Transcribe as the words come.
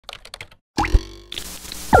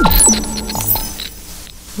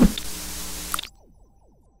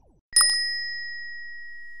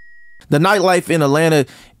The nightlife in Atlanta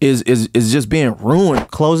is just being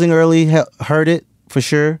ruined. Closing early hurt it for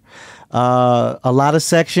sure. A lot of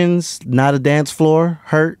sections, not a dance floor,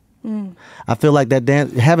 hurt. I feel like that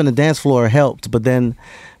having a dance floor helped, but then,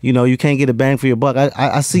 you know, you can't get a bang for your buck.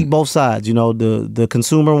 I see both sides. You know, the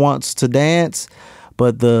consumer wants to dance,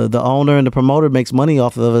 but the owner and the promoter makes money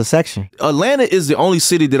off of a section. Atlanta is the only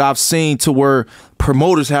city that I've seen to where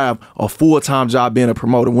promoters have a full-time job being a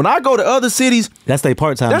promoter. When I go to other cities, that's their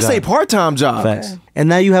part-time job. That's their part-time job. Facts. And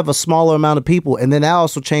now you have a smaller amount of people, and then that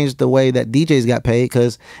also changed the way that DJs got paid,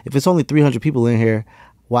 because if it's only 300 people in here,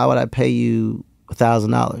 why would I pay you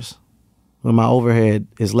 $1,000 when my overhead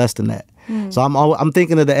is less than that? So I'm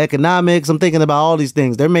thinking of the economics. I'm thinking about all these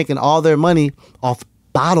things. They're making all their money off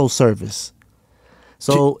bottle service.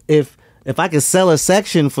 So if I can sell a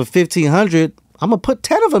section for $1,500, I'm gonna put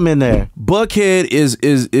 10 of them in there. Buckhead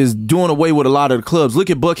is doing away with a lot of the clubs. Look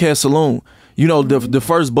at Buckhead Saloon. You know, the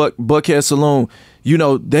first Buckhead Saloon, you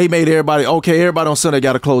know, they made everybody on Sunday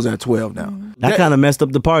got to close at 12 now. That kind of messed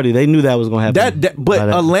up the party. They knew that was going to happen. But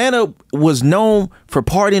Atlanta was known for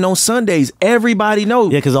partying on Sundays. Everybody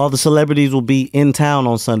knows. Yeah, because all the celebrities will be in town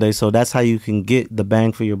on Sunday, so that's how you can get the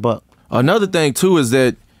bang for your buck. Another thing, too, is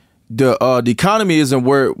that the economy isn't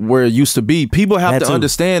where it used to be. People have to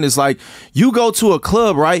understand, it's like you go to a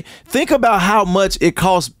club, right? Think about how much it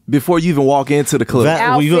costs before you even walk into the club.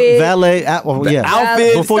 Valet,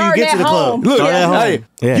 outfit before you get to the club. Look, hey,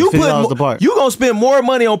 you gonna spend more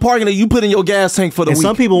money on parking than you put in your gas tank for the week.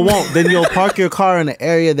 Some people won't. Then you'll park your car in an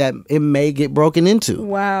area that it may get broken into.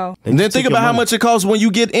 Wow. And then think about how much it costs when you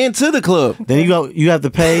get into the club. Then you have to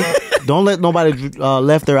pay. Don't let nobody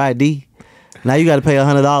left their ID. Now you got to pay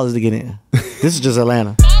 $100 to get in. This is just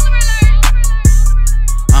Atlanta.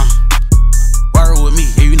 Word with me,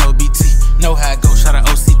 yeah, you know BT. Know how I go, shout out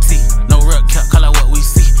OCT. No real cap, call out what we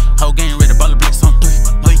see. Whole game ready, baller blitz on 3.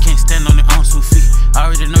 No, you can't stand on your own 2 feet. I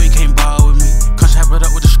already know you can't ball with me. Come chop it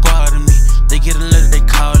up with the squad and me. They get a letter, they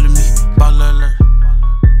calling me. BallerAlert.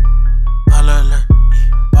 BallerAlert.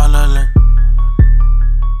 BallerAlert.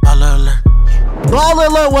 BallerAlert.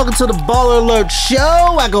 BallerAlert, welcome to the BallerAlert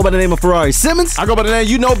show. I go by the name of Ferrari Simmons. I go by the name,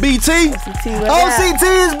 you know, BT. OCT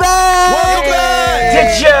is back. Welcome back.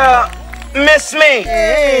 Did you miss me?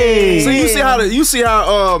 Hey. So you see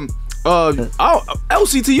how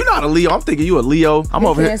LCT, you're not a Leo. I'm thinking you a Leo. I'm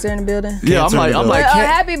over Cancer in the building. Yeah, I'm like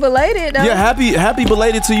happy belated though. Yeah, happy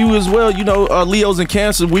belated to you as well. You know, Leos and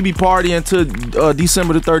Cancer, we be partying to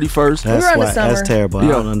December the 31st. That's terrible. I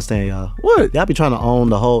don't understand y'all. What? Y'all be trying to own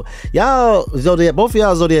the whole. Y'all Zodiac, both of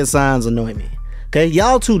y'all Zodiac signs annoy me. Okay,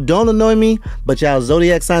 y'all two don't annoy me, but y'all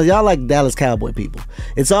Zodiac signs, y'all like Dallas Cowboy people.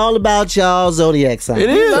 It's all about y'all Zodiac signs. It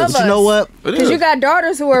is. You know what? Because you got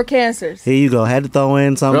daughters who are Cancers. Here you go. Had to throw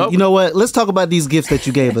in something. Yep. You know what? Let's talk about these gifts that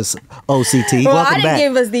you gave us, OCT. Well, Welcome I didn't back.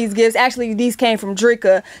 give us these gifts. Actually, these came from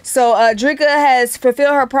Drika. So Drika has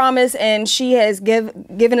fulfilled her promise, and she has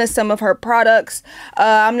given us some of her products.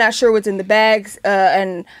 I'm not sure what's in the bags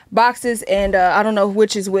and boxes, and I don't know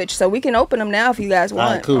which is which. So we can open them now if you guys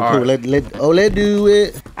want. All right, cool. Let's do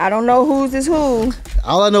it. I don't know whose is who.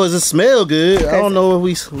 All I know is it smell good. I don't know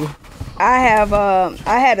if we. I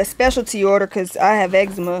had a specialty order because I have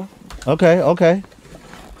eczema. Okay. Oh.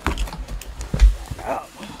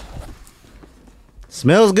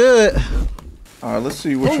 Smells good. All right, let's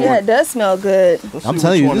see which one. Yeah, it does smell good. I'm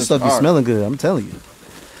telling you, this stuff be smelling good. I'm telling you.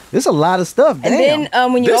 There's a lot of stuff. Damn. And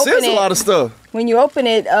then when you open it, a lot of stuff. When you open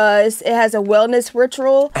it, it has a wellness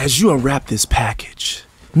ritual. As you unwrap this package,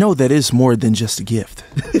 know that it's more than just a gift.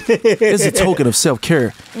 It's a token of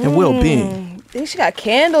self-care and well-being. She got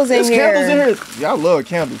candles in here. There's candles in here. Y'all love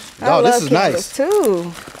candles. Oh, this is nice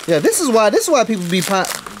too. Yeah, this is why people be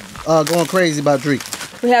going crazy about Drink.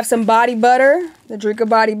 We have some body butter, the Drika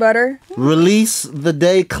body butter. Release the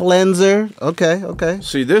day cleanser. Okay.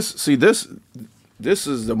 See this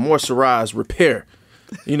is the moisturized repair.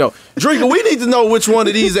 You know, Drika, we need to know which one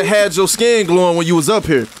of these that had your skin glowing when you was up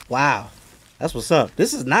here. Wow. That's what's up.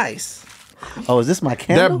 This is nice. Oh, is this my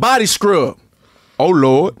candle? That body scrub. Oh,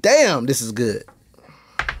 Lord. Damn, this is good.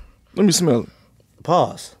 Let me smell it.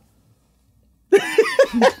 Pause.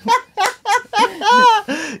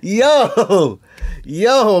 Yo,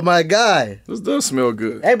 my guy. This does smell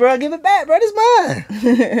good. Hey, bro, give it back, bro. This mine.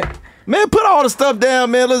 Man, put all the stuff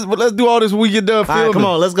down, man. Let's do all this when we get done filming. All right, come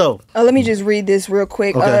on, let's go. Let me just read this real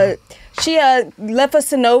quick. Okay. She left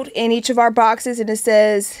us a note in each of our boxes, and it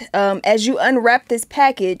says, as you unwrap this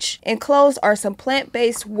package, enclosed are some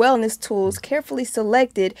plant-based wellness tools carefully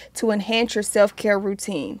selected to enhance your self-care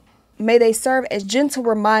routine. May they serve as gentle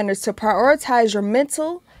reminders to prioritize your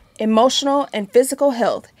mental, emotional, and physical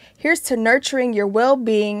health. Here's to nurturing your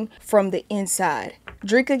well-being from the inside.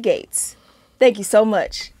 Drika Gates. Thank you so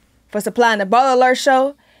much for supplying the BallerAlert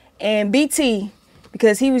show and BT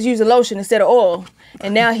because he was using lotion instead of oil,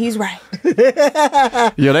 and now he's right.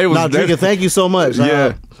 Yeah, they was. No, Drika, thank you so much.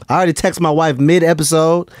 Yeah. I already text my wife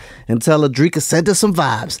mid-episode and tell her Drika sent us some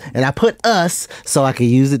vibes, and I put us so I can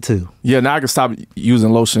use it too. Yeah, now I can stop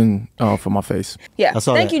using lotion for my face. Yeah,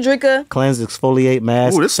 thank you, Drika. Cleanse, exfoliate,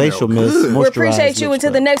 mask, facial mist, We appreciate you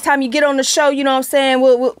until the next time you get on the show. You know what I'm saying?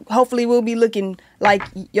 We'll hopefully we'll be looking like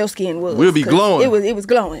your skin was. We'll be glowing. It was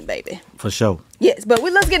glowing, baby. For sure. Yes, but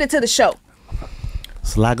let's get into the show.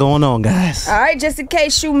 There's a lot going on, guys. All right, just in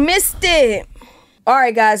case you missed it. All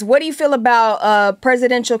right, guys, what do you feel about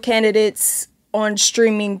presidential candidates on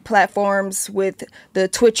streaming platforms with the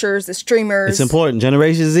Twitchers, the streamers? It's important.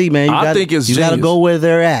 Generation Z, man. I think it's you got to go where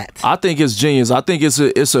they're at. I think it's genius. I think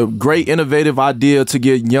it's a great innovative idea to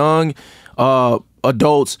get young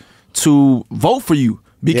adults to vote for you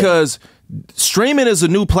because streaming is a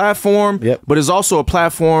new platform, but it's also a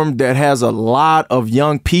platform that has a lot of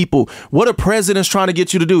young people. What are presidents trying to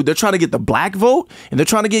get you to do? They're trying to get the black vote, and they're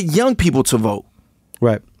trying to get young people to vote.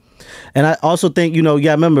 Right. And I also think, you gotta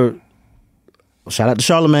remember, shout out to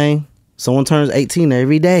Charlemagne. Someone turns 18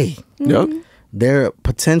 every day. Yep. They're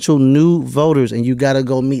potential new voters, and you got to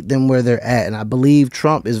go meet them where they're at. And I believe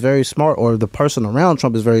Trump is very smart, or the person around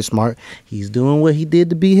Trump is very smart. He's doing what he did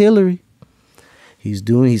to beat Hillary. He's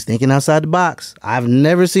thinking outside the box. I've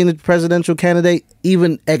never seen a presidential candidate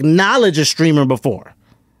even acknowledge a streamer before.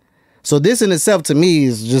 So this in itself to me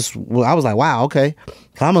is just, I was like, wow, okay.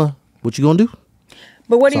 Kamala, what you gonna do?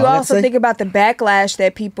 But what do you also think about the backlash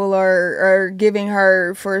that people are giving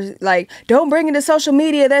her for, like, don't bring it to social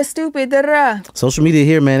media, that's stupid, da-da-da. Social media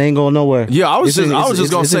here, man, ain't going nowhere. Yeah, I was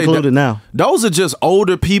just gonna say that now. Those are just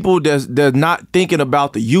older people that's not thinking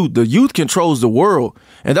about the youth. The youth controls the world,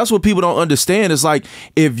 and that's what people don't understand. It's like,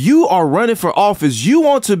 if you are running for office, you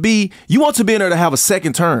want to be in there to have a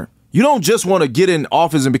second term. You don't just want to get in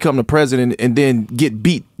office and become the president and then get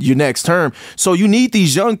beat your next term. So you need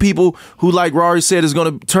these young people who, like Rory said, is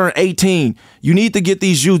going to turn 18. You need to get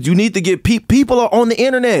these youth. You need to get people are on the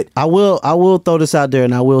internet. I will throw this out there,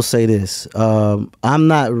 and I will say this. I'm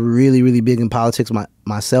not really, really big in politics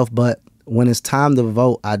myself, but when it's time to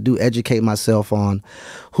vote, I do educate myself on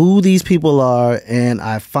who these people are, and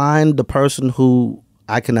I find the person who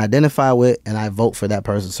I can identify with, and I vote for that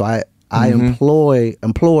person. So I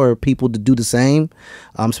implore people to do the same,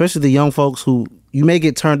 especially the young folks who you may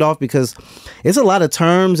get turned off because it's a lot of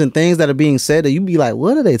terms and things that are being said that you be like,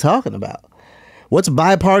 what are they talking about? What's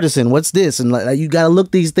bipartisan? What's this? And like, you got to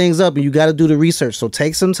look these things up, and you got to do the research. So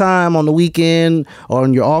take some time on the weekend or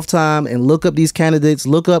on your off time and look up these candidates,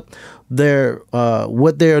 look up their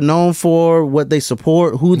what they're known for, what they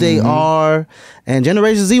support, who they are. And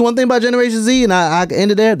Generation Z, one thing about Generation Z, and I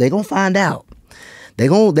ended there, they're going to find out. They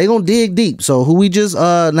gonna dig deep. So who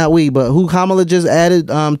who Kamala just added,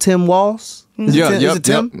 Tim Walz.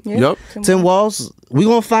 Yep. Tim Walz. We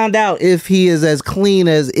gonna find out if he is as clean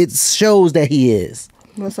as it shows that he is.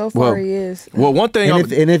 Well, so far he is. Well, one thing,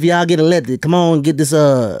 if y'all get elected, come on, get this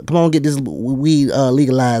weed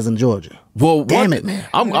legalized in Georgia. Well, damn it, man.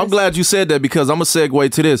 I'm glad you said that, because I'm gonna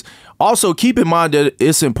segue to this. Also, keep in mind that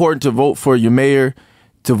it's important to vote for your mayor,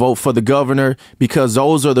 to vote for the governor, because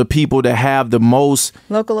those are the people that have the most.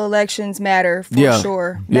 Local elections matter for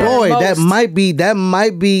sure. Yeah. Boy, that might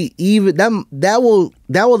be even that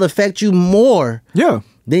will affect you more. Yeah.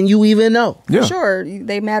 Than you even know. Yeah. Sure,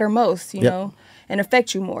 they matter most, you know, and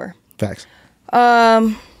affect you more. Facts.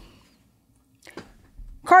 Cardi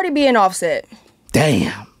B and Offset.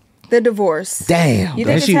 Damn. The divorce. Damn. You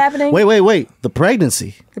think it's happening? Wait. The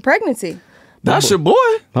pregnancy. That's your boy.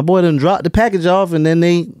 My boy done dropped the package off, and then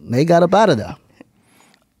they got up out of there.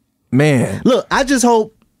 Man, look, I just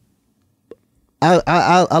hope.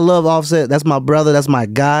 I love Offset. That's my brother. That's my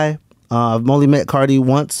guy. I've only met Cardi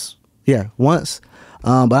once. Yeah, once.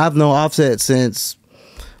 But I've known Offset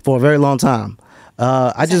for a very long time.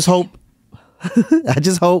 I just hope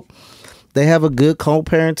they have a good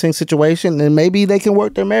co-parenting situation, and maybe they can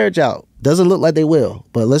work their marriage out. Doesn't look like they will,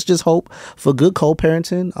 but let's just hope for good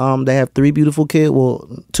co-parenting. They have 3 beautiful kids, well,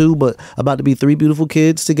 2, but about to be 3 beautiful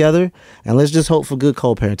kids together, and let's just hope for good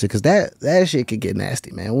co-parenting, because that shit could get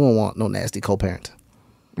nasty, man. We don't want no nasty co-parenting.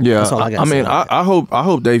 Yeah, that's all I got. I mean, I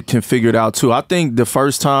hope they can figure it out too. I think the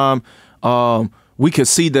first time we could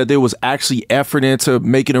see that there was actually effort into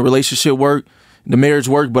making a relationship work, the marriage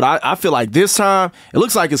work. But I feel like this time it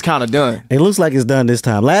looks like it's kind of done. It looks like it's done this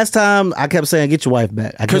time. Last time I kept saying, "Get your wife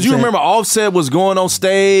back." Because you remember Offset was going on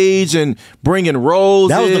stage and bringing roses.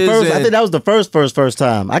 That was the first. I think that was the first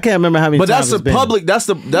time. I can't remember how many. But times that's the public. That's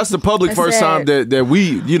the public first time that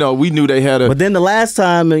we we knew they had a. But then the last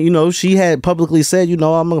time, she had publicly said,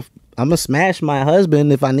 I'm gonna smash my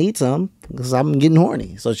husband if I need some because I'm getting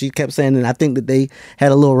horny. So she kept saying, and I think that they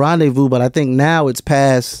had a little rendezvous. But I think now it's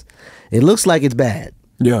past. It looks like it's bad.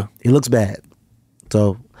 Yeah, it looks bad.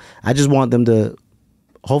 So I just want them to.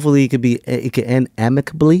 Hopefully, it can end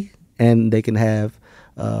amicably, and they can have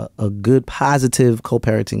a good, positive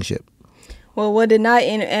co-parenting ship. Well, what did not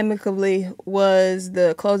end amicably was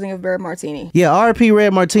the closing of Red Martini. Yeah, RP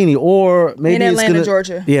Red Martini, or maybe in Atlanta,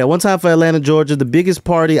 Georgia. Yeah, one time for Atlanta, Georgia, the biggest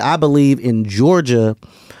party I believe in Georgia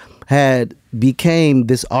became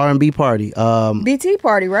this R&B party. BT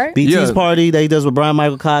party, right? BT's party that he does with Brian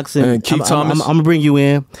Michael Cox and Keith Thomas. I'm gonna bring you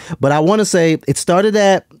in, but I want to say it started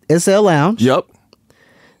at SL Lounge. Yep.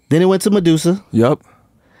 Then it went to Medusa. Yep.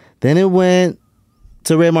 Then it went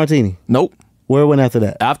to Red Martini. Nope. Where it went after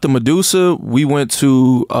that? After Medusa, we went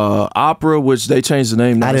to Opera, which they changed the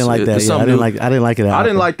name now. I didn't like that. Yeah, I didn't like it. I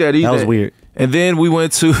didn't like that either. That was weird. And then we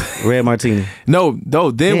went to Red Martini. No.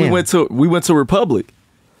 Then Damn. we went to Republic.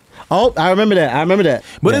 Oh, I remember that.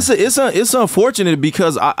 But it's unfortunate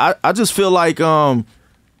because I just feel like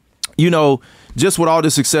just with all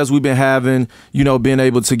the success we've been having, being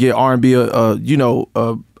able to get R&B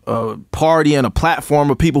a party and a platform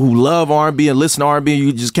of people who love R&B and listen to R&B.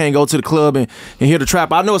 You just can't go to the club and hear the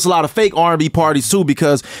trap. I know it's a lot of fake R&B parties too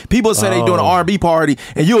because people say they doing an R&B party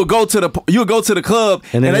and you'll go to the club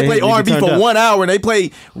and they play R&B for 1 hour and they play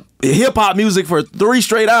hip hop music for 3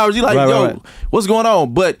 straight hours. You're like, right. What's going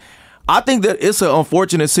on? But I think that it's an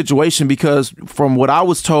unfortunate situation because from what I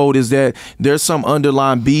was told is that there's some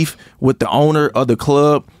underlying beef with the owner of the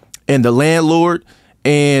club and the landlord.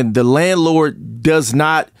 And the landlord does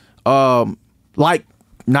not like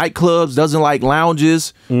nightclubs, doesn't like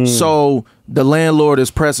lounges. So the landlord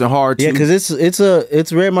is pressing hard. Yeah, because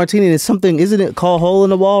it's Red Martini. It's something, isn't it called Hole in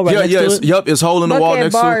the Wall? Right next to it? Yep, it's Hole in the Wall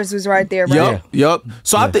next to it. Bars was right there. Right? Yep.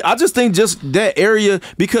 So I just think just that area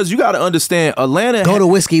because you got to understand Atlanta. Go to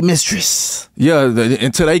Whiskey Mistress. Yeah,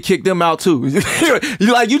 until they kick them out too.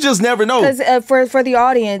 You just never know. Because for the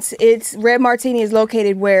audience, it's Red Martini is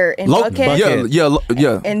located where in Buckhead.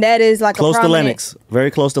 Yeah. And that is like close a to Lenox,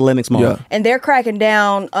 very close to Lenox Mall. Yeah. And they're cracking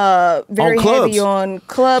down very heavy on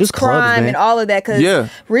clubs, crime, and all of that. Because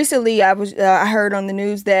recently I heard on the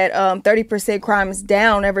news that 30% crime is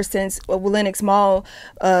down ever since Lenox Mall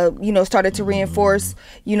started to reinforce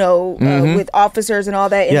with officers and all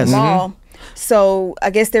that in the mall. So I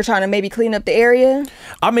guess they're trying to maybe clean up the area.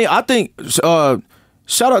 I mean, I think shout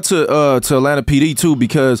out to Atlanta PD too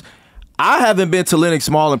because I haven't been to Lenox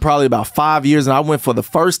Mall in probably about 5 years, and I went for the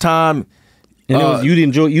first time. And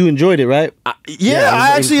you enjoyed it, right?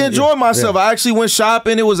 I actually enjoyed myself. I actually went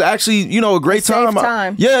shopping. It was actually, a great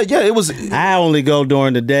time. Yeah, it was. I only go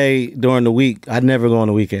during the day, during the week. I never go on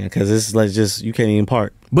the weekend because it's like you can't even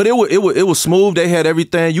park. But it was smooth. They had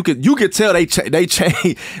everything. You could tell they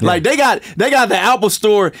changed. Like they got the Apple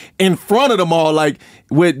Store in front of the mall, like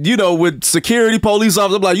with security, police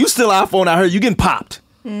officers. I'm like, you still iPhone out here? You getting popped?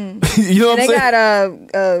 You know what I'm saying?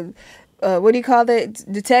 They got what do you call that?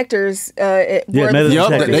 Detectors. They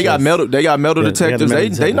got metal detectors.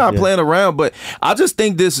 They not playing around. But I just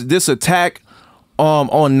think this attack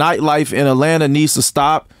on nightlife in Atlanta needs to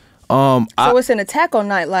stop. So it's an attack on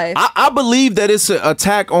nightlife. I believe that it's an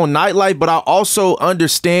attack on nightlife, but I also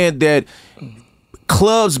understand that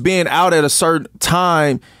clubs being out at a certain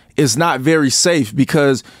time is not very safe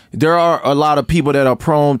because there are a lot of people that are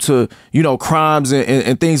prone to, crimes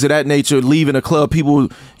and things of that nature, leaving a club. People,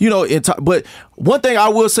 but one thing I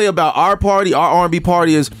will say about our party, our R&B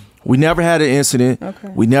party is we never had an incident. Okay.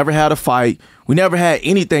 We never had a fight. We never had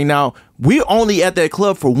anything. Now, we're only at that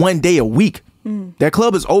club for 1 day a week. That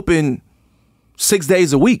club is open 6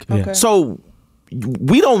 days a week. Okay. So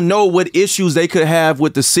we don't know what issues they could have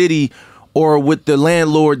with the city or with the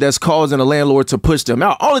landlord that's causing the landlord to push them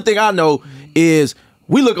out. Only thing I know is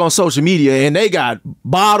we look on social media and they got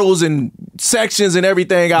bottles and sections and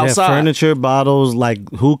everything outside. Furniture, bottles, like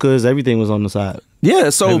hookahs, everything was on the side.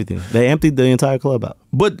 Yeah, so everything. They emptied the entire club out.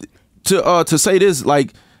 But to say this,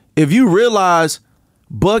 like, if you realize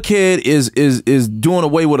Buckhead is doing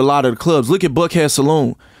away with a lot of the clubs. Look at Buckhead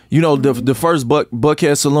Saloon. The first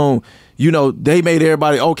Buckhead Saloon, they made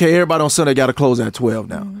everybody on Sunday got to close at 12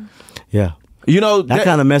 now. Yeah. You know, that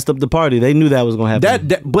kind of messed up the party. They knew that was gonna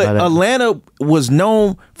happen. But Atlanta was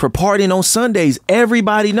known for partying on Sundays.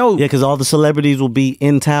 Everybody knows. Yeah, because all the celebrities will be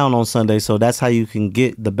in town on Sunday, so that's how you can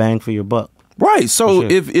get the bang for your buck. Right. So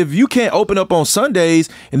if you can't open up on Sundays,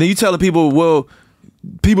 and then you telling people, well,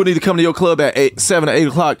 people need to come to your club at 7 or 8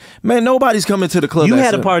 o'clock. Man, nobody's coming to the club. You at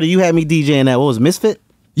had 7. a party. You had me DJing that. What was it, Misfit?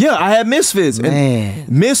 Yeah, I had Misfits. Man. And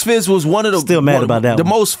Misfits was one of the Still mad about that the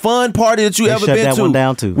one. most fun party that you ever shut been that to. one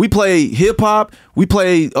down too. We played hip hop. We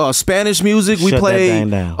played Spanish music. We Shut that played thing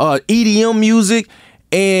down. EDM music.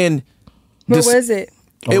 And Where was it?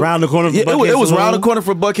 Around the corner from Buckhead it was Saloon? around the corner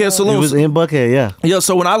from Buckhead Saloon. It was in Buckhead, yeah. Yeah,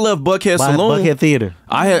 so when I left Buckhead By Saloon, Buckhead Theater,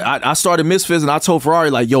 I started Misfits, and I told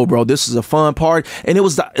Ferrari, like, yo, bro, this is a fun party. And it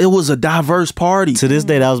was a diverse party. to this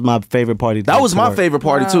day, that was my favorite party. That was my favorite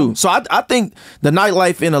party too. So I think the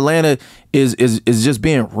nightlife in Atlanta is just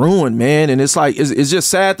being ruined, man. And it's like it's just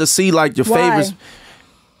sad to see like your favorites.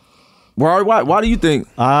 Why do you think?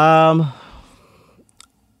 I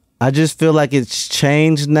just feel like it's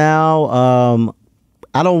changed now.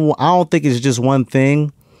 I don't think it's just one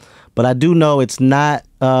thing, but I do know it's not.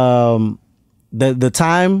 The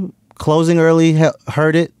time closing early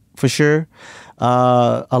hurt it for sure.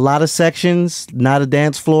 A lot of sections, not a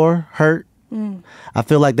dance floor, hurt. I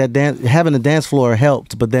feel like that having a dance floor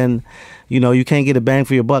helped, but then, you know, you can't get a bang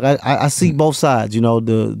for your buck. I see both sides. You know,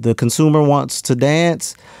 the consumer wants to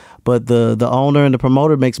dance, but the owner and the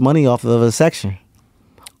promoter makes money off of a section.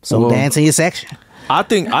 So dance in your section. I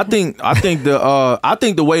think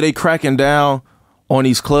the way they cracking down on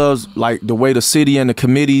these clubs, like the way the city and the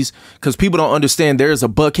committees, because people don't understand there's a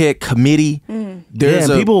Buckhead committee, there's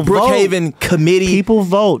a Brookhaven committee. People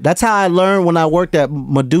vote. That's how I learned when I worked at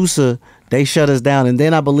Medusa. They shut us down, and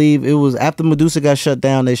then I believe it was after Medusa got shut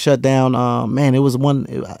down. They shut down. Man, it was one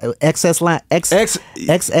XS Lounge.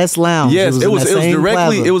 XS Lounge. Yes, it was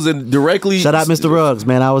directly. Shout out Mr. Ruggs,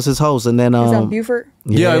 man. I was his host, and then It was on Buford.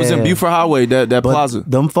 Yeah, it was in Buford Highway. That plaza.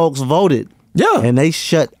 Them folks voted. Yeah, and they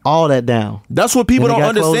shut all that down. That's what people don't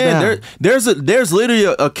understand. There's literally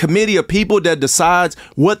a committee of people that decides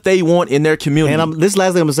what they want in their community. And this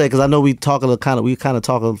last thing I'm gonna say, because I know we kind of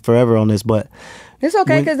talking forever on this, but it's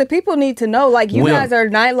okay because the people need to know. Like you guys are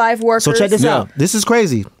nightlife workers. So check this out. This is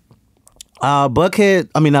crazy. Not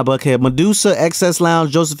Buckhead, Medusa, XS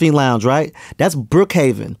Lounge, Josephine Lounge, right? That's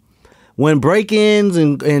Brookhaven. When break-ins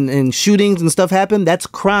and shootings and stuff happen, that's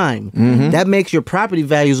crime. That makes your property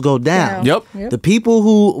values go down. Yep. The people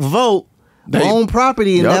who vote own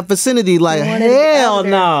property in that vicinity, like, hell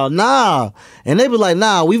no, nah. And they be like,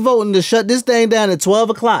 nah, we voting to shut this thing down at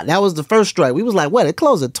 12 o'clock. That was the first strike. We was like, what, it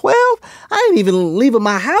closed at 12? I didn't even leave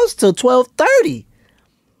my house till 12:30.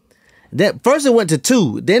 First it went to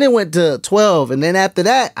 2, then it went to 12, and then after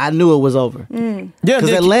that, I knew it was over. Yeah,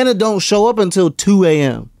 because Atlanta don't show up until 2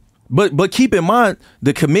 a.m. But keep in mind,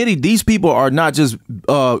 the committee, these people are not just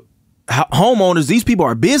homeowners, these people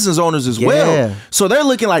are business owners as well. So they're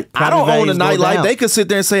looking like, I don't own a nightlife. They could sit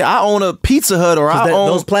there and say, I own a Pizza Hut, or I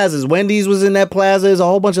own those plazas. Wendy's was in that plaza. There's a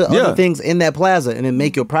whole bunch of other things in that plaza, and it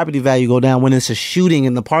make your property value go down when it's a shooting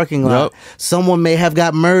in the parking lot. Someone may have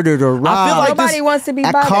got murdered or robbed. I feel like nobody wants to be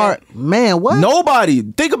by that. Man, what? Nobody.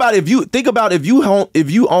 Think about if you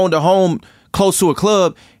owned a home close to a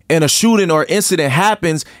club, and a shooting or incident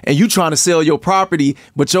happens, and you trying to sell your property,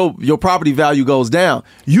 but your property value goes down,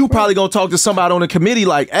 you probably gonna talk to somebody on the committee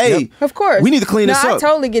like, hey, of course, we need to clean this up. I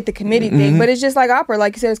totally get the committee thing, but it's just like opera.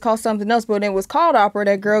 Like you said, it's called something else, but when it was called opera,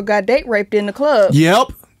 that girl got date raped in the club. Yep.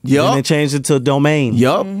 And they changed it to Domain.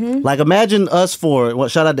 Like imagine us four. Well,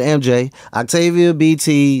 shout out to MJ, Octavia,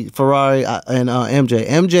 BT, Ferrari, and MJ.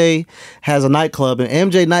 MJ has a nightclub,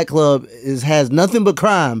 and MJ nightclub has nothing but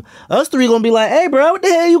crime. Us three gonna be like, hey, bro, what the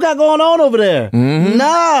hell you got going on over there?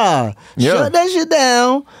 Nah, shut that shit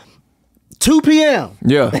down. 2 p.m.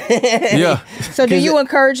 Yeah. So do you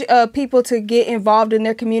encourage people to get involved in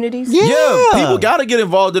their communities? Yeah, people got to get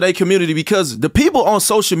involved in their community, because the people on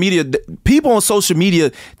social media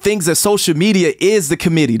thinks that social media is the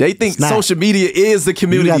committee. They think social media is the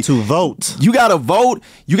community. You got to vote. You got to vote.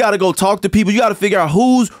 You got to go talk to people. You got to figure out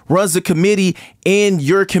who runs the committee in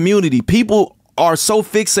your community. People are so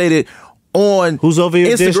fixated on who's over your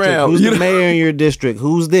Instagram, district, who's the mayor in your district,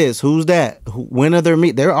 who's this, who's that, when are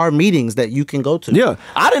there are meetings that you can go to. Yeah,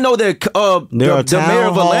 I didn't know that the mayor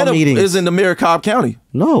of Atlanta is in the mayor of Cobb County.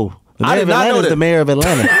 No, the mayor I did of not Atlanta know is that. the mayor of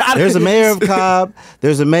Atlanta. There's a mayor of Cobb.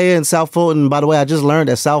 There's a mayor in South Fulton. By the way, I just learned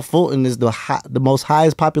that South Fulton is the most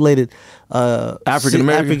highest populated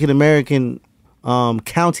African American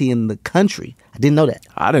county in the country. I didn't know that.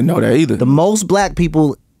 I didn't know that either. The most black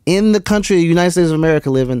people in the country of the United States of America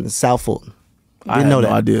live in South Fulton. I didn't know that.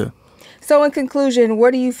 No idea. So in conclusion,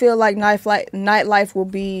 where do you feel like nightlife will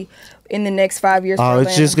be in the next 5 years? Oh,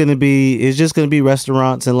 it's just gonna be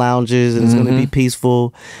restaurants and lounges, and it's gonna be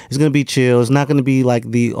peaceful. It's gonna be chill. It's not gonna be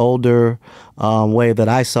like the older way that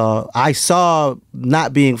I saw. I saw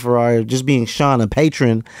not being Ferrari, just being Sean, a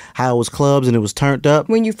patron, how it was clubs and it was turned up.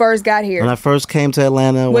 When you first got here? When I first came to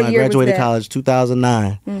Atlanta, when I graduated college,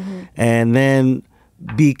 2009. And then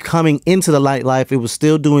coming into the nightlife, it was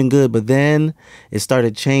still doing good, but then it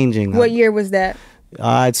started changing. What year was that?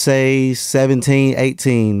 I'd say 17,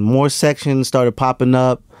 18. More sections started popping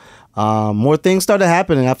up. More things started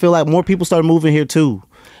happening. I feel like more people started moving here too.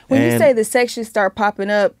 When you say the sections start popping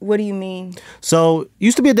up, what do you mean? So,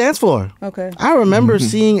 used to be a dance floor. Okay. I remember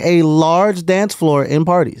seeing a large dance floor in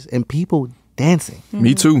parties and people dancing.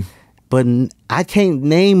 Me too. But I can't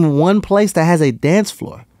name one place that has a dance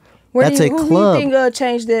floor. That's a club. Who do you think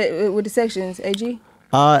changed that with the sections, AG?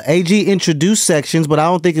 AG introduced sections, but I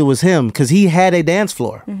don't think it was him because he had a dance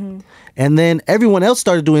floor. And then everyone else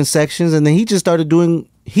started doing sections, and then he just started doing...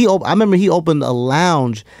 I remember he opened a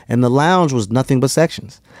lounge, and the lounge was nothing but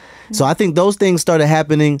sections. So I think those things started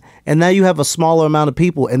happening, and now you have a smaller amount of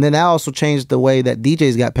people. And then that also changed the way that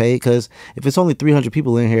DJs got paid, because if it's only 300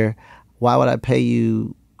 people in here, why would I pay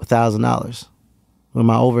you $1,000 when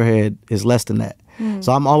my overhead is less than that?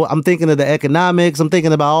 So I'm thinking of the economics. I'm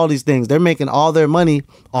thinking about all these things. They're making all their money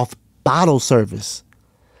off bottle service.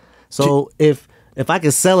 So if I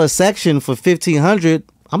could sell a section for $1,500,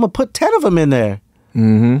 I'm gonna put 10 of them in there.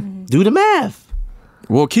 Do the math.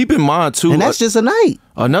 Well, keep in mind too, and that's just a night.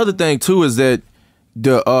 Another thing too is that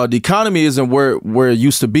the economy isn't where it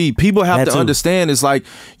used to be. People have to understand, it's like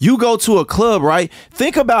you go to a club, right?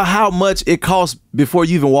 Think about how much it costs before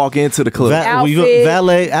you even walk into the club.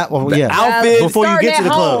 Valet, outfit before you get to the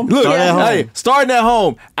club. Look, starting at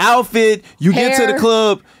home, outfit. You get to the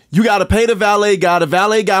club, you got to pay the valet guy. The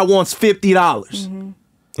valet guy wants $50.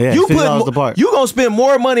 Yeah, you $50 to park. You gonna spend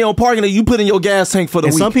more money on parking than you put in your gas tank for the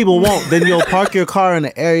week. Some people won't. Then you'll park your car in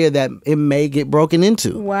an area that it may get broken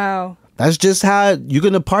into. Wow. That's just how you're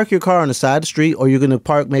going to park your car on the side of the street, or you're going to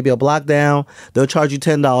park maybe a block down. They'll charge you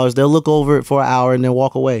 $10. They'll look over it for an hour and then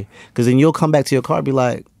walk away. Because then you'll come back to your car and be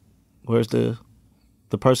like, where's the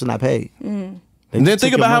person I paid? And then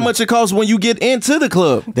think about how much it costs when you get into the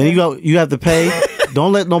club. Then you have to pay.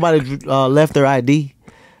 Don't let nobody left their ID.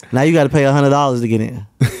 Now you got to pay $100 to get in.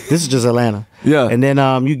 This is just Atlanta. Yeah. And then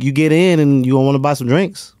you get in and you want to buy some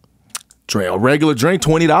drinks. A regular drink,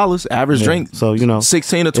 $20. Average drink, so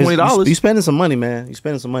 $16 to $20. You spending some money, man. You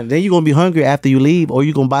spending some money. Then you're gonna be hungry after you leave, or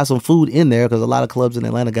you're gonna buy some food in there because a lot of clubs in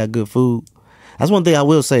Atlanta got good food. That's one thing I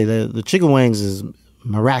will say. The chicken wings is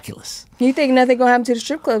miraculous. You think nothing gonna happen to the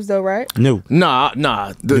strip clubs though, right? No. Nah.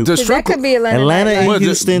 The strip that could be Atlanta and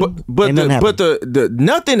Houston. But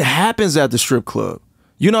nothing happens at the strip club.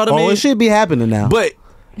 You know what I mean? Oh, it should be happening now. But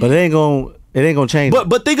it ain't gonna change.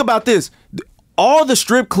 But think about this. All the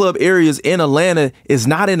strip club areas in Atlanta is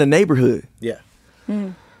not in the neighborhood. Yeah.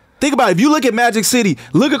 Think about it. If you look at Magic City,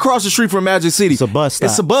 look across the street from Magic City. It's a bus stop.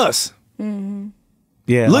 It's a bus.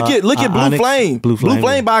 Yeah. Look at Blue Onyx, Flame. Blue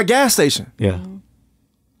Flame by a gas station. Yeah.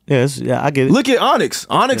 Yeah, I get it. Look at Onyx.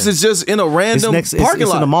 Onyx is just in a random parking lot.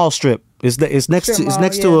 It's in the mall strip. It's next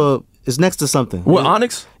to something. What,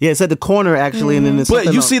 Onyx? Yeah, it's at the corner actually, and then it's.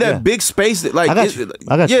 But you see that big space that, like, I got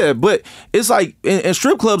you. Yeah, but it's like, and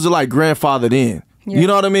strip clubs are like grandfathered in. Yeah. You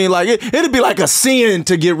know what I mean? Like it'd be like a sin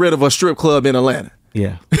to get rid of a strip club in Atlanta.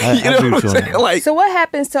 Yeah, I agree with you. Like, so what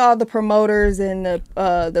happens to all the promoters and the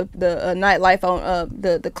nightlife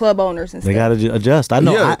the club owners and stuff? They gotta adjust. I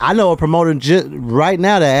know. I know a promoter right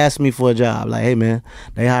now that asked me for a job. Like, hey man,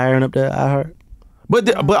 they hiring up there. I heard.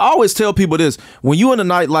 But I always tell people this: when you in the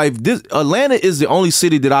nightlife, Atlanta is the only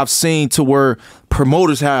city that I've seen to where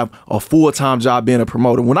promoters have a full-time job being a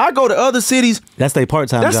promoter. When I go to other cities, that's their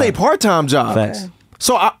part-time. That's their part-time job. Facts.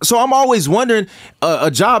 So I'm always wondering, a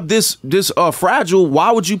job this fragile,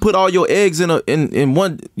 why would you put all your eggs in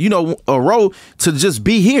one a row to just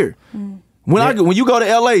be here? When you go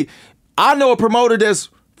to LA, I know a promoter that's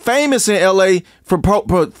famous in LA for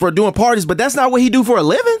doing parties, but that's not what he do for a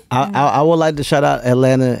living. I would like to shout out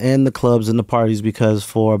Atlanta and the clubs and the parties, because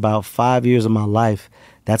for about 5 years of my life,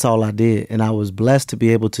 that's all I did. And I was blessed to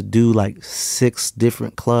be able to do like 6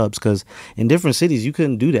 different clubs, because in different cities you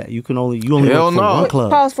couldn't do that. You only work for one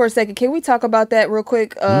club. Pause for a second. Can we talk about that real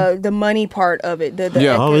quick? The money part of it.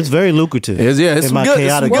 It's very lucrative. It's some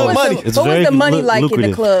good money. What was the money like lucrative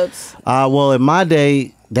in the clubs? Well, in my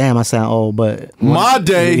day, damn, I sound old, but my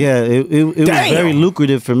day, it was very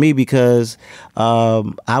lucrative for me, because I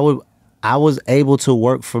was able to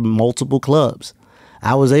work for multiple clubs.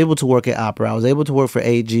 I was able to work at Opera. I was able to work for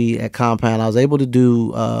AG at Compound. I was able to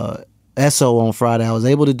do Esso on Friday. I was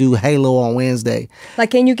able to do Halo on Wednesday.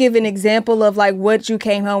 Like, can you give an example of like what you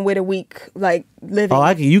came home with a week, like living? Oh,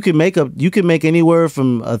 you can make anywhere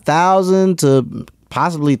from 1,000 to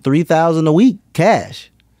possibly 3,000 a week cash.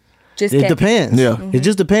 It depends. Yeah. It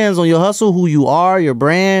just depends on your hustle, who you are, your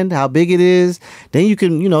brand, how big it is. Then you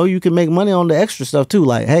can make money on the extra stuff too.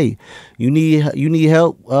 Like, hey, you need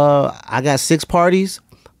help. I got 6 parties.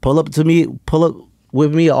 Pull up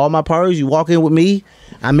with me at all my parties. You walk in with me.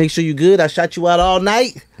 I make sure you good. I shot you out all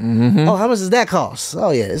night. Mm-hmm. Oh, how much does that cost? Oh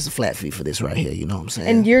yeah, it's a flat fee for this right here. You know what I'm saying?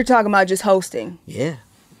 And you're talking about just hosting. Yeah.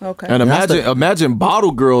 Okay. And imagine bottle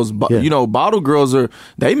girls. You know, bottle girls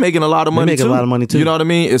they making a lot of money too. A lot of money too. You know what I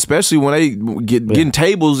mean? Especially when they getting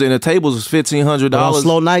tables, and the tables is $1,500. On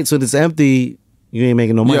slow nights when it's empty, you ain't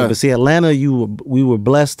making no money. Yeah. But see, Atlanta, we were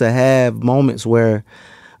blessed to have moments where,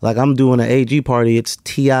 like, I'm doing an AG party. It's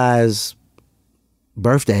T.I.'s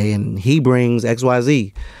birthday, and he brings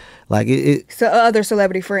XYZ. Like so other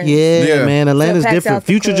celebrity friends. Yeah, man. Atlanta's different.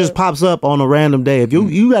 Future just pops up on a random day. If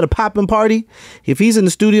you got a popping party, if he's in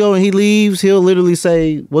the studio and he leaves, he'll literally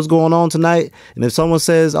say, "What's going on tonight?" And if someone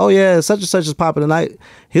says, "Oh yeah, such and such is popping tonight,"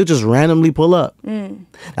 he'll just randomly pull up.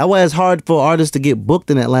 That's why it's hard for artists to get booked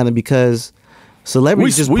in Atlanta, because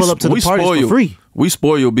celebrities just pull up to the parties for free. We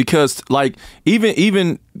spoil because, like,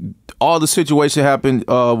 even all the situation happened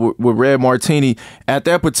with Red Martini at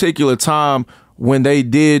that particular time. When they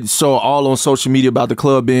did all on social media about the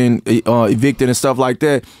club being evicted and stuff like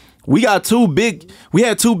that, we had 2 big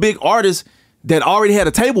artists that already had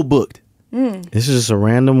a table booked. This is just a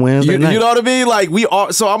random Wednesday night. You know what I mean? Like,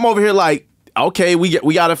 so I'm over here like, okay, we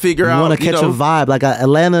got to figure out. You want to catch a vibe. Like,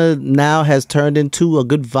 Atlanta now has turned into a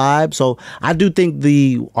good vibe. So I do think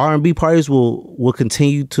the R&B parties will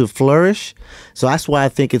continue to flourish. So that's why I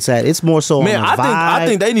think it's more so on a vibe. I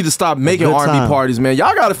think they need to stop making R&B parties, man.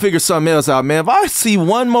 Y'all got to figure something else out, man. If I see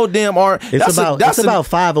one more damn it's about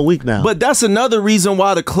 5 a week now. But that's another reason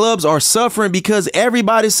why the clubs are suffering, because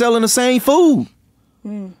everybody's selling the same food.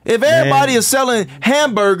 If everybody is selling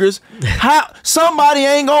hamburgers, somebody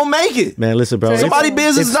ain't gonna make it. Man, listen, bro. Somebody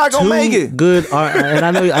business is not gonna make it. Good, and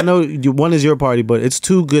I know one is your party, but it's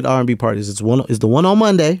 2 good R&B parties. It's the one on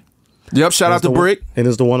Monday. Yep, shout out to Brick. And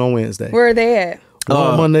it's the one on Wednesday. Where are they at?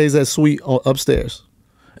 On Monday's at Suite upstairs.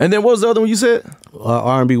 And then what was the other one you said?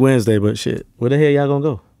 R&B Wednesday, but shit, where the hell y'all gonna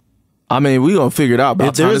go? I mean, we gonna figure it out.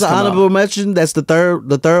 If there is an honorable mention, that's the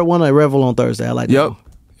third one at Revel on Thursday. I like that. Yep.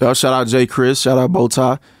 Y'all, shout out Jay Chris, shout out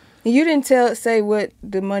Bowtie. You didn't say what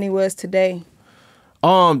the money was today.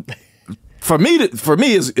 For me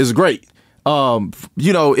is great. You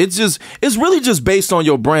know, it's really just based on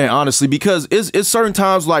your brand, honestly, because it's certain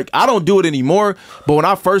times, like, I don't do it anymore, but when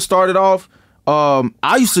I first started off,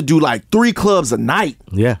 I used to do like 3 clubs a night.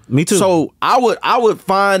 Yeah, me too. So I would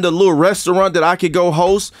find a little restaurant that I could go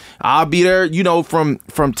host. I'll be there, you know, from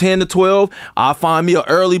 10 to 12. I'll find me an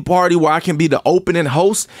early party where I can be the opening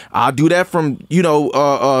host. I'll do that from, you know,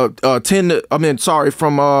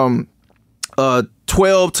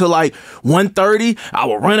 12 to like 1:30. I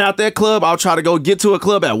will run out that club. I'll try to go get to a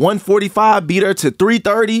club at 1:45, be there to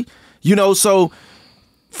 3:30, you know, so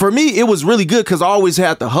for me, it was really good because I always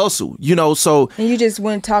had to hustle, you know, so. And you just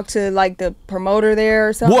wouldn't talk to, like, the promoter there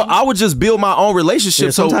or something? Well, I would just build my own relationship.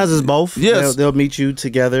 Yeah, sometimes it's both. Yes. They'll meet you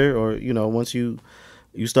together, or, you know, once you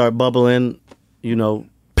start bubbling, you know.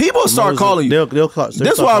 People start calling you. They'll call.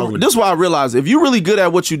 This is why I realize if you're really good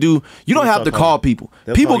at what you do, you don't have to call people.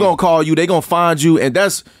 People gonna call you. They gonna find you, and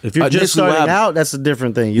that's if you're just starting out. That's a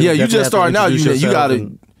different thing. You just starting out. You gotta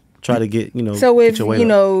try to get, you know. So if you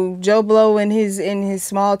know Joe Blow in his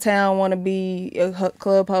small town want to be a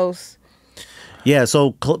club host. Yeah,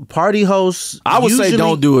 so party hosts. I would say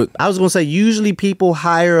don't do it. I was gonna say usually people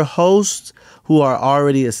hire hosts who are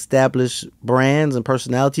already established brands and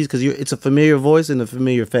personalities, because it's a familiar voice and a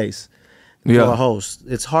familiar face for a host.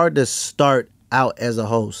 It's hard to start out as a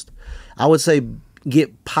host. I would say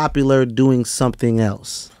get popular doing something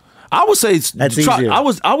else. I would say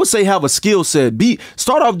I would say have a skill set.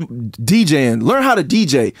 Start off DJing. Learn how to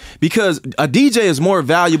DJ, because a DJ is more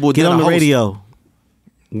valuable than a host. Get on the radio.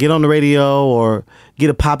 Get on the radio, or get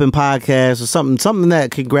a popping podcast or something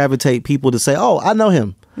that can gravitate people to say, "Oh, I know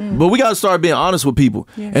him." But we gotta start being honest with people,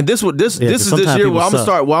 and this is this year where I'm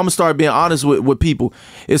gonna start being honest with people.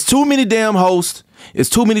 It's too many damn hosts. It's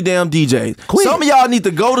too many damn DJs. Quit. Some of y'all need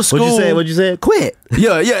to go to school. What'd you say? Quit.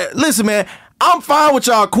 Yeah. Listen, man. I'm fine with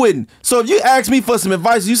y'all quitting. So if you ask me for some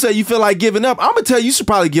advice, you say you feel like giving up, I'm gonna tell you should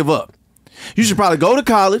probably give up. You should probably go to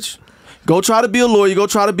college. Go try to be a lawyer. Go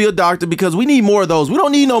try to be a doctor, because we need more of those. We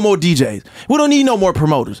don't need no more DJs. We don't need no more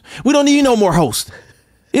promoters. We don't need no more hosts.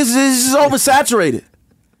 It's just oversaturated.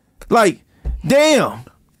 Like, damn.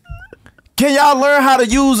 Can y'all learn how to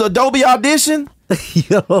use Adobe Audition?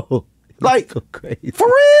 Yo. Like, go crazy. For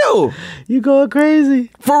real. You going crazy.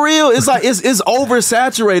 For real. It's like, it's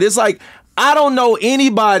oversaturated. It's like, I don't know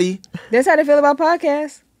anybody. That's how they feel about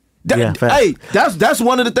podcasts. Hey, that's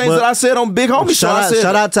one of the things that I said on Big Homie Show.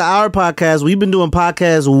 Shout out to our podcast. We've been doing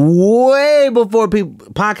podcasts way before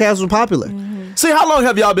podcasts were popular. Mm-hmm. See, how long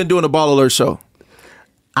have y'all been doing the BallerAlert show?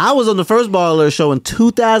 I was on the first BallerAlert show in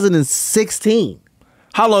 2016.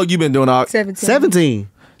 How long you been doing it? 17.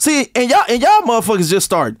 See, and y'all motherfuckers just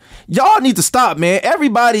started. Y'all need to stop, man.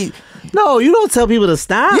 Everybody. No, you don't tell people to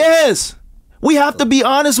stop. Yes. We have to be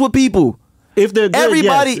honest with people. If they're good,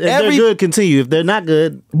 yes. If they're good, continue. If they're not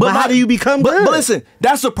good, but how do you become good? But listen,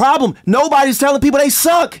 that's the problem. Nobody's telling people they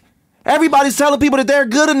suck. Everybody's telling people that they're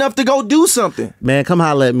good enough to go do something. Man, come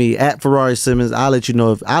holler at me at Ferrari Simmons. I'll let you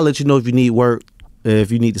know if you need work,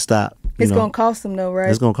 if you need to stop. It's gonna cost them though, right?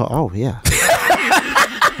 It's gonna cost. Oh yeah.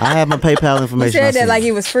 I have my PayPal information. You said that like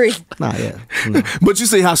it was free. Nah, yeah. No. But you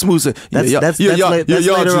see how smooth it. That's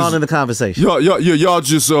later on in the conversation. Y'all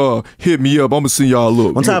just hit me up. I'm gonna send y'all a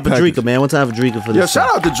look. One time for Drika, man. One time for Drika for this. Yeah,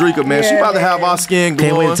 shout out to Drika, man. She about to have our skin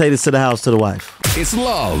glowing. Can't wait to take this to the house to the wife. It's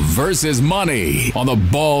love versus money on the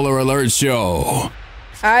BallerAlert show. All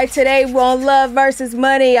right, today we're on love versus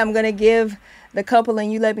money. I'm gonna give the couple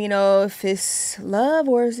and you let me know if it's love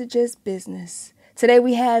or is it just business. Today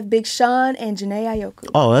we have Big Sean and Jhene Aiko.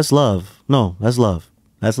 Oh, that's love. No, that's love.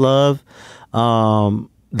 That's love.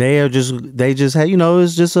 They just had,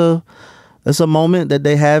 it's a moment that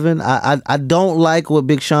they having. I don't like what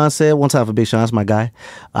Big Sean said. One time for Big Sean, that's my guy.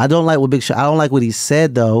 I don't like what he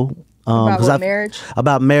said though. About marriage?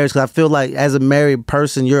 About marriage, because I feel like as a married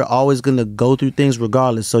person, you're always going to go through things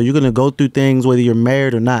regardless. So you're going to go through things whether you're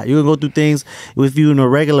married or not. You're going to go through things if you're in a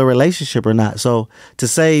regular relationship or not. So to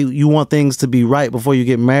say you want things to be right before you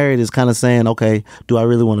get married is kind of saying, okay, do I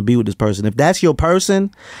really want to be with this person? If that's your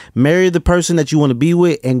person, marry the person that you want to be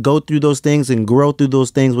with and go through those things and grow through those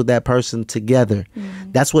things with that person together.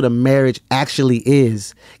 Mm-hmm. That's what a marriage actually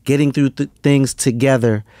is. Getting through things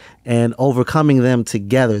together and overcoming them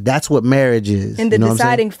together. That's what marriage is. And the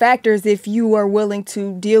deciding factors if you are willing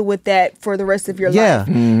to deal with that for the rest of your life.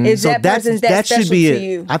 Mm-hmm. Is so that person's that special should be to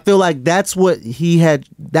you? I feel like that's what he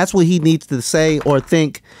needs to say or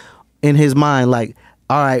think in his mind. Like,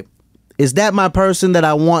 all right, is that my person that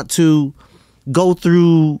I want to go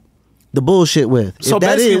through the bullshit with? So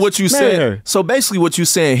basically what you said. So basically what you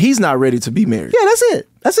saying, he's not ready to be married. Yeah,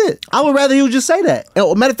 that's it. I would rather he would just say that.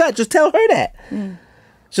 Matter of fact, just tell her that.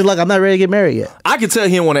 She's like, I'm not ready to get married yet. I can tell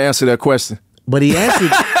he didn't want to answer that question. But he answered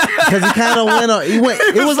because he kind of went on. It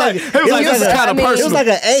was like an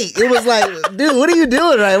 8. It was like, dude, what are you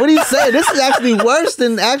doing, right? What are you saying? This is actually worse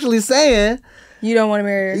than actually saying you don't want to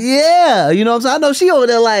marry her. Yeah, you know what I'm saying? I know she over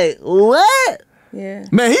there like, what? Yeah,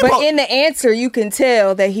 man. But in the answer, you can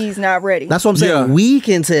tell that he's not ready. That's what I'm saying. Yeah. We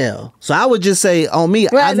can tell. So I would just say on me.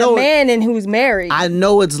 Well, as a man and who's married, I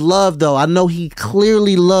know it's love though. I know he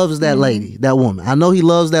clearly loves that lady, that woman. I know he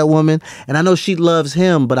loves that woman, and I know she loves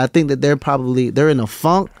him. But I think that they're in a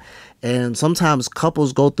funk. And sometimes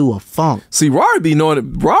couples go through a funk. See, Rory be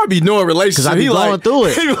knowing relationships. I be going through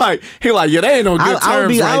it. He like, yeah, they ain't on good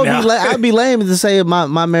terms right now. I'd be lame to say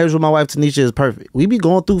my marriage with my wife Tanisha is perfect. We be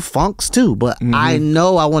going through funks too, but I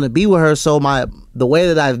know I want to be with her. So the way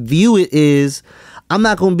that I view it is, I'm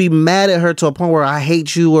not going to be mad at her to a point where I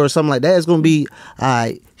hate you or something like that. It's going to be,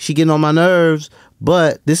 she getting on my nerves.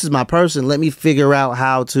 But this is my person. Let me figure out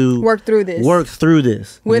how to work through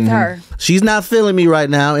this with her. She's not feeling me right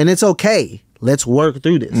now, and it's okay. Let's work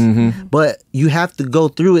through this. But you have to go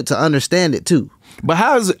through it to understand it too. But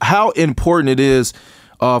how important it is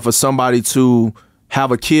for somebody to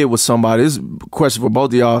have a kid with somebody? This is a question for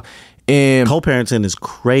both of y'all. And co-parenting is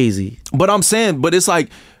crazy. But I'm saying, but it's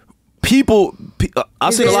like,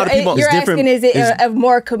 I've seen a lot of people. You're asking, is it a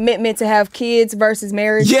more commitment to have kids versus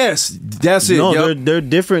marriage? Yes, that's it. No, they're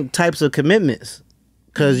different types of commitments.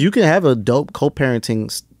 Because you can have a dope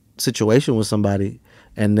co-parenting situation with somebody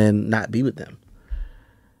and then not be with them.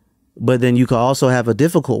 But then you could also have a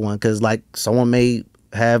difficult one because, like, someone may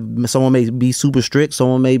be super strict,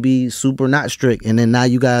 someone may be super not strict, and then now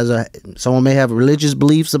you guys someone may have religious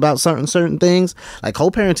beliefs about certain things. Like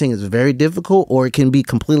co-parenting is very difficult, or it can be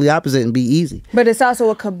completely opposite and be easy. But it's also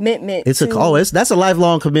a commitment. That's a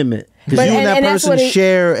lifelong commitment because you and that person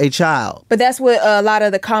share a child. But that's what a lot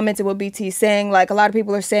of the comments of what BT is saying. Like a lot of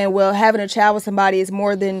people are saying, well, having a child with somebody is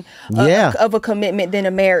more than of a commitment than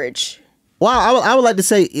a marriage. Well, I would like to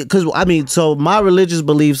say, because so my religious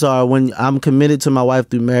beliefs are when I'm committed to my wife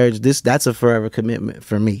through marriage, that's a forever commitment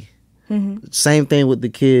for me. Same thing with the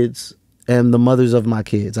kids and the mothers of my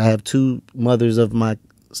kids. I have 2 mothers of my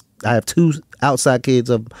I have 2 outside kids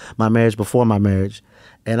of my marriage before my marriage,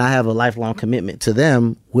 and I have a lifelong commitment to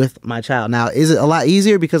them with my child. Now, is it a lot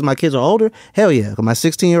easier because my kids are older? Hell yeah. My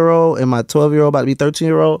 16-year-old and my 12-year-old, about to be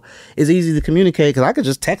 13-year-old, is easy to communicate because I could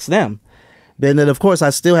just text them. Then, of course,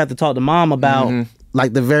 I still have to talk to mom about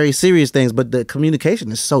like the very serious things, but the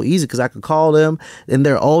communication is so easy because I could call them and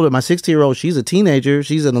they're older. My 16-year-old, she's a teenager.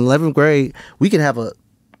 She's in 11th grade. We can have a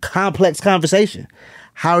complex conversation.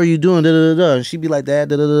 How are you doing? Da, da, da, da. And she'd be like that.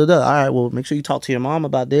 Da, da, da, da. All right, well, make sure you talk to your mom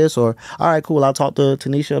about this. Or, all right, cool, I'll talk to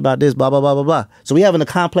Tanisha about this, blah, blah, blah, blah, blah. So we having a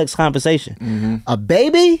complex conversation. A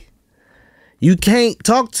baby, you can't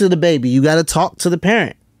talk to the baby. You got to talk to the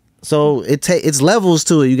parent. So it's levels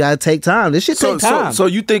to it. You gotta take time. This shit take time. So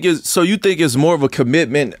you think it's more of a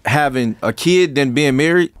commitment having a kid than being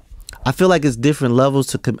married? I feel like it's different levels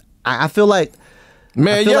to. I feel like,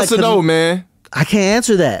 man, yes or no, man. I can't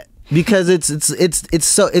answer that because it's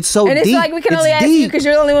so and it's deep. like we can only ask you because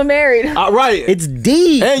you're the only one married. Right. It's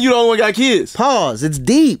deep, and you the only one got kids. Pause. It's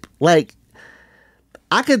deep. Like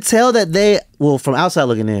I could tell that from outside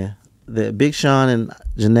looking in. The Big Sean and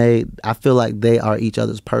Jhene, I feel like they are each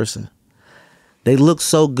other's person. They look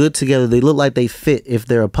so good together. They look like they fit if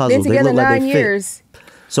they're a puzzle. Been together they look 9 like they years. Fit.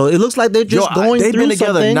 So it looks like they're just going through something. They've been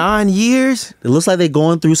together 9 years? It looks like they're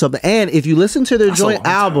going through something. And if you listen to their joint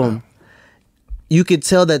album, you could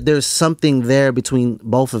tell that there's something there between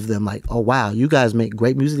both of them. Like, oh, wow, you guys make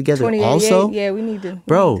great music together also? Yeah, we need to.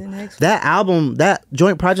 Bro, that album, that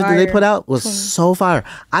joint project that they put out was so fire.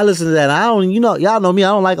 I listened to that. Y'all know me, I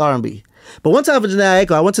don't like R&B. But one time for Jhene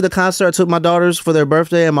Aiko, I went to the concert, took my daughters for their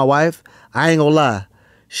birthday and my wife. I ain't gonna lie.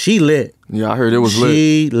 She lit. Yeah, I heard it was lit.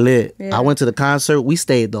 She lit. Yeah. I went to the concert. We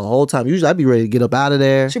stayed the whole time. Usually I'd be ready to get up out of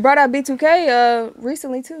there. She brought out B2K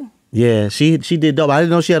recently too. Yeah, she did dope. I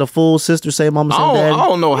didn't know she had a full sister, same mama, same daddy. I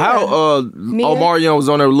don't know how Omarion was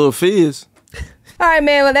on there with Lil Fizz. All right,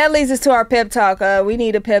 man. Well, that leads us to our pep talk. We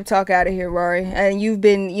need a pep talk out of here, Rory. And you've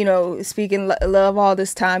been, speaking love all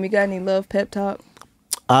this time. You got any love pep talk?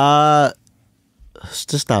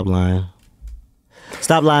 Just stop lying.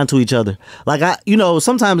 Stop lying to each other. Like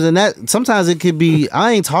sometimes it could be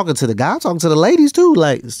I ain't talking to the guy, I'm talking to the ladies too.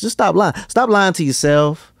 Like, just stop lying. Stop lying to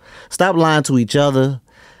yourself. Stop lying to each other.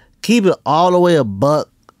 Keep it all the way a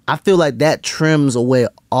buck. I feel like that trims away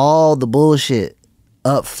all the bullshit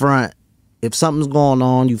up front. If something's going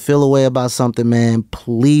on, you feel a way about something, man,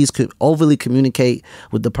 please overly communicate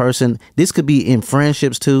with the person. This could be in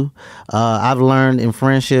friendships too. I've learned in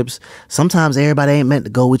friendships, sometimes everybody ain't meant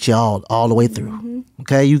to go with you all the way through.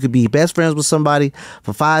 Okay, you could be best friends with somebody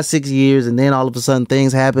for 5-6 years, and then all of a sudden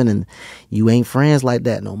things happen, and you ain't friends like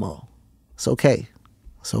that no more. It's okay.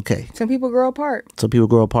 It's okay. Some people grow apart.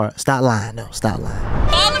 Stop lying, though. Stop lying.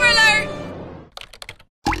 BallerAlert!